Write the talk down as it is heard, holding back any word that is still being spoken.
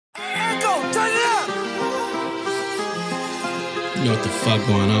You know what the fuck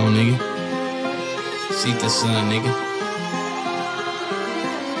going on, nigga? See the sun, nigga.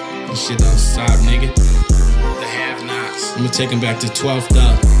 This shit don't stop, nigga. The have-nots. I'ma take him back to 12th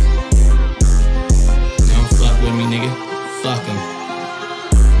up. Don't fuck with me, nigga. Fuck him.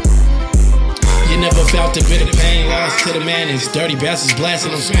 You never felt a bit of pain, lost to the madness. Dirty bastards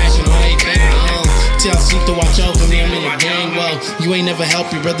blasting, I'm smashing on everything. Tell Seek to watch over me, I'm in the gang, well. You ain't never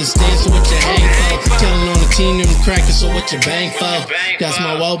help your brother stand, so what you hang for? Telling on the team, them crackers, so what you bang for? That's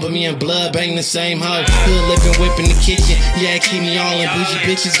my woe, but me and blood bang the same hoe. Hood living, whip in the kitchen, yeah, keep me all in. Bougie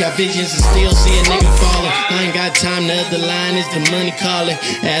bitches got visions and still see a nigga falling. I ain't got time, the other line is the money calling.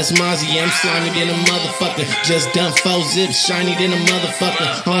 Ask Mozzie, I'm slimy than a motherfucker. Just done 4 zips, shiny than a motherfucker.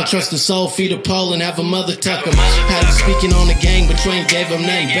 I don't trust the soul, feed a pole and have a mother tuck 'em. How you speaking on the gang, but you ain't gave them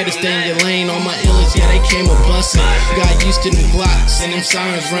nothing. Better stay in your lane, on my illness, yeah, they came a bustin'. Got used to them Glocks and them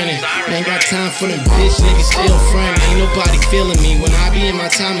sirens running. Ain't got time for them bitch niggas still frontin'. Ain't nobody feeling me when I be in my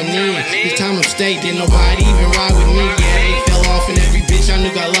time of need. This time of state, didn't nobody even ride with me. Yeah, they fell off and every bitch I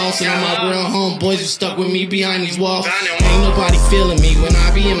knew got lost. And all my real homeboys were stuck with me behind these walls. Ain't nobody feeling me when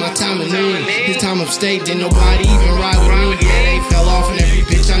I be in my time of need. This time of state, didn't nobody even ride with me. Yeah, they fell off and every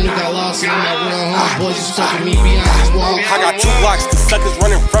bitch I knew got lost. And all my real homeboys were stuck with me behind these walls. I got 2 blocks, the suckers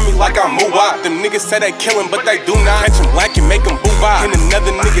running from me like I'm Muwap. Them niggas say they kill him, but they do not. Catch him black and make him boo-bye. In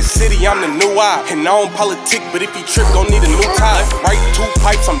another nigga city, I'm the new eye. And I don't politic, but if he trip, gon' need a new tie. Right, 2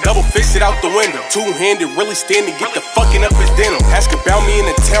 pipes, I'm double fix it out the window. 2-handed, really standing, get the fucking up his denim. Ask about me in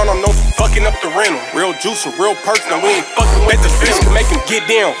the town, I'm known for fucking up the rental. Real juice and real perks, now we ain't fucking with the bitch can make him get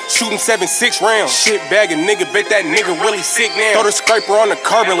down. Shoot him 7-6 rounds. Shit bag a nigga, bet that nigga really sick now. Throw the scraper on the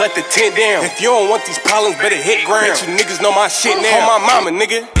curb and let the tent down. If you don't want these problems, better hit ground. Bet you niggas know my shit now. On my mama,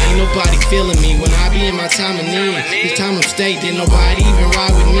 nigga. Ain't nobody feeling me when I be in my time of need. This time of state, didn't nobody even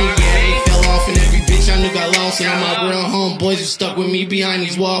ride with me. Yeah, they fell off and every bitch I knew got lost. And all my real homeboys were stuck with me behind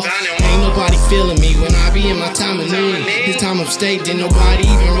these walls. Ain't nobody feeling me when I be in my time of need. This time of state, didn't nobody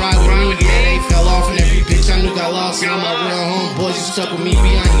even ride with me. Yeah, they fell off and every bitch I knew got lost. And all my real homeboys were stuck with me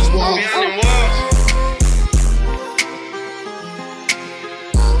behind these walls.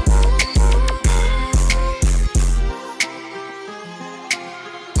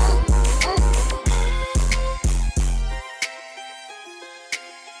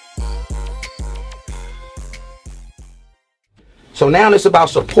 So now it's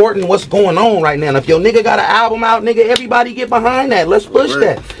about supporting what's going on right now. And if your nigga got an album out, nigga, everybody get behind that. Let's push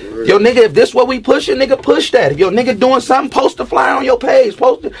that. Yo, nigga, if this what we pushing, nigga, push that. If your nigga doing something, post a flyer on your page.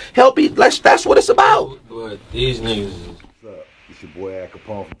 Post it. Help you. That's what it's about. But these niggas. What's up? It's your boy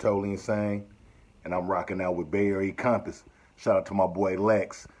Capone from Totally Insane. And I'm rocking out with BayAreaCompass. Shout out to my boy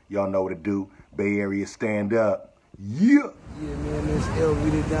Lex. Y'all know what to do. Bay Area stand up. Yeah. Yeah, man, this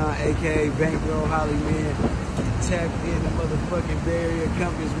LV Down, aka Bankroll Holly, man. Tap in the motherfucking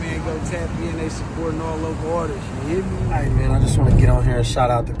BayAreaCompass, man. Go tap in. They supporting all local artists. You hear me? Hey, man, I just want to get on here and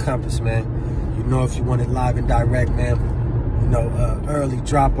shout out the Compass, man. You know, if you want it live and direct, man, you know, early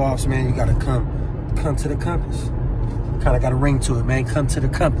drop-offs, man, you got to come to the Compass. Kind of got a ring to it, man. Come to the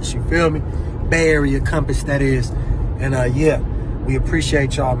Compass, you feel me? BayAreaCompass, that is. And, yeah, we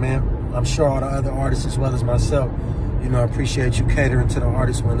appreciate y'all, man. I'm sure all the other artists as well as myself, you know, appreciate you catering to the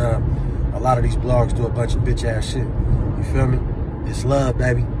artists when a lot of these blogs do a bunch of bitch-ass shit. You feel me? It's love,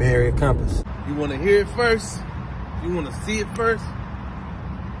 baby. BayAreaCompass. You want to hear it first? You want to see it first?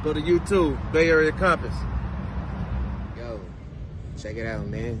 Go to YouTube, BayAreaCompass. Yo, check it out,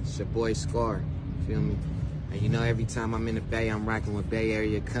 man. It's your boy Scar. Feel me? And you know, every time I'm in the Bay, I'm rocking with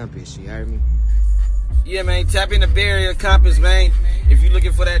BayAreaCompass. You heard me? Yeah, man. Tap into BayAreaCompass, man. If you're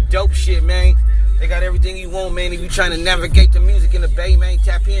looking for that dope shit, man, they got everything you want, man. If you trying to navigate the music in the Bay, man,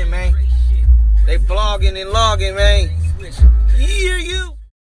 tap in, man. They blogging and logging, man. Yeah, you.